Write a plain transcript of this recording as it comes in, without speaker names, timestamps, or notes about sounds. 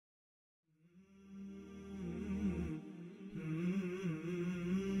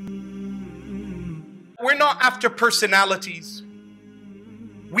We're not after personalities.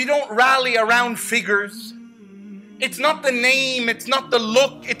 We don't rally around figures. It's not the name, it's not the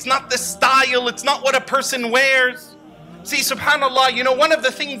look, it's not the style, it's not what a person wears. See, subhanAllah, you know, one of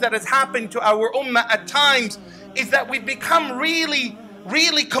the things that has happened to our ummah at times is that we've become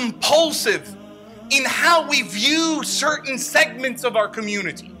really compulsive in how we view certain segments of our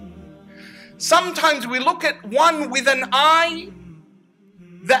community. Sometimes we look at one with an eye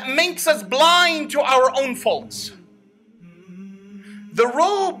that makes us blind to our own faults. The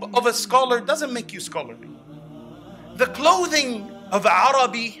robe of a scholar doesn't make you scholarly. The clothing of an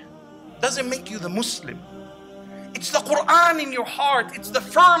Arabi doesn't make you the Muslim. It's the Qur'an in your heart. It's the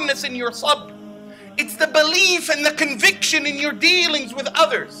firmness in your sabr. It's the belief and the conviction in your dealings with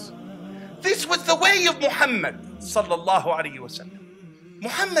others. This was the way of Muhammad sallallahu alaihi wasallam.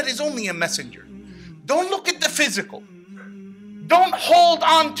 Muhammad is only a messenger. Don't look at the physical. Don't hold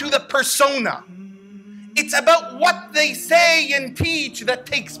on to the persona. It's about what they say and teach that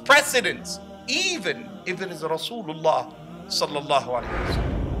takes precedence, even if it is Rasulullah sallallahu alaihi wasallam.